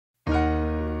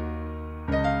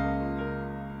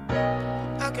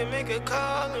I can make a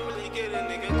call and really get a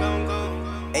nigga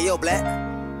gon' Hey yo, Black,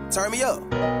 turn me up.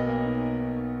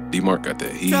 D-Mark got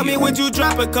that heat. Tell me, would you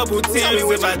drop a couple tears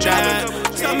if I died?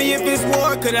 Tell me if it's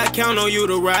war, could I count on you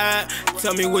to ride?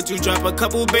 Tell me, would you drop a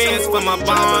couple bands for my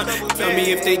bond? Tell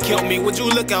me if they kill me, would you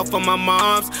look out for my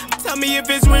moms? Tell me if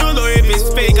it's real or if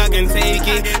it's fake, I can take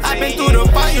it. I've been through the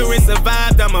fire and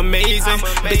survived, I'm amazing.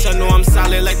 Bitch, I know I'm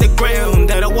solid like the ground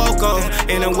that I walk on,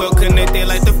 and I'm well connected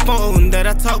like the phone that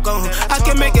I talk on. I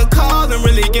can make a call and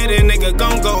really get a nigga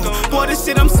gon' go. Boy, this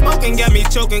shit I'm smoking got me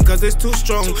choking cause it's too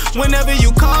strong. Whenever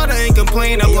you call, I ain't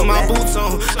complain, I put my boots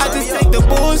on. I just take the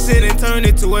bullshit and turn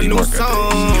it to a new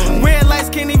song. Red lights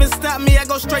can't even stop me, I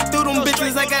go straight through them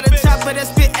bitches. I got a chopper that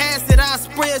spit acid, I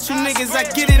spray at you niggas. I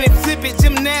get it and flip it,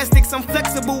 gymnastics, I'm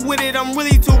flexible with it. I'm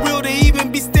really too real to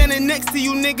even be standing next to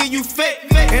you, nigga, you fake.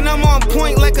 And I'm on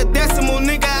point like a decimal,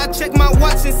 nigga. I check my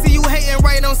watch and see you hating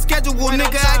right on schedule,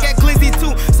 nigga. I got glizzy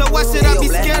too, so why should I be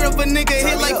scared of a nigga?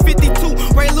 Hit like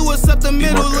 52, Ray Lewis up the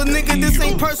middle, a nigga. This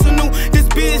ain't personal, this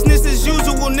business as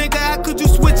usual, nigga. How could you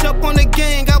switch up on the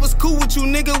gang? I was cool with you,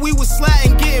 nigga. We was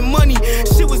sliding, getting money.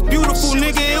 Shit was beautiful,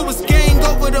 nigga. It was gang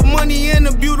over the money and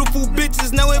the beautiful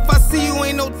bitches. Now if I see you,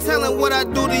 ain't no telling what I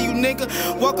do to you, nigga.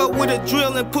 Walk up with a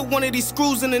drill and put one of these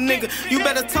screws in the nigga. You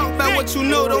better talk about what you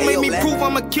know. Don't make me prove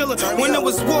I'm a killer. When there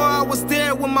was war, I was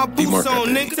there with my boots on,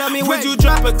 nigga. Tell me, would you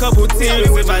drop a couple tears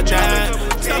if I died?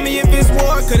 Tell me if it's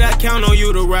war, could I count on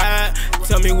you to ride?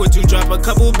 Tell me, would you drop a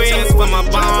couple bands for my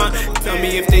bond? Tell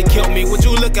me if they kill me, would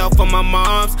you look out for my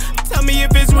moms? Tell me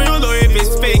if it's real or if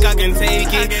it's fake, I can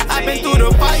take it. I've been through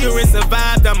the fire and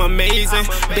survived, I'm amazing.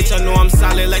 Bitch, I know I'm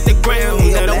solid like the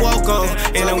ground that I walk on,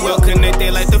 and I'm well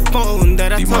connected like the phone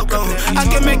that I talk on. I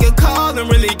can make a call and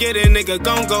really get a nigga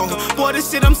gon' go. Boy,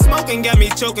 this shit I'm smoking got me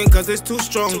choking cause it's too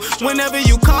strong. Whenever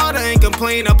you call, I ain't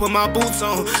complain, I put my boots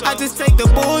on. I just take the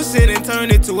bullshit and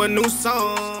turn it to a new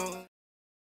song.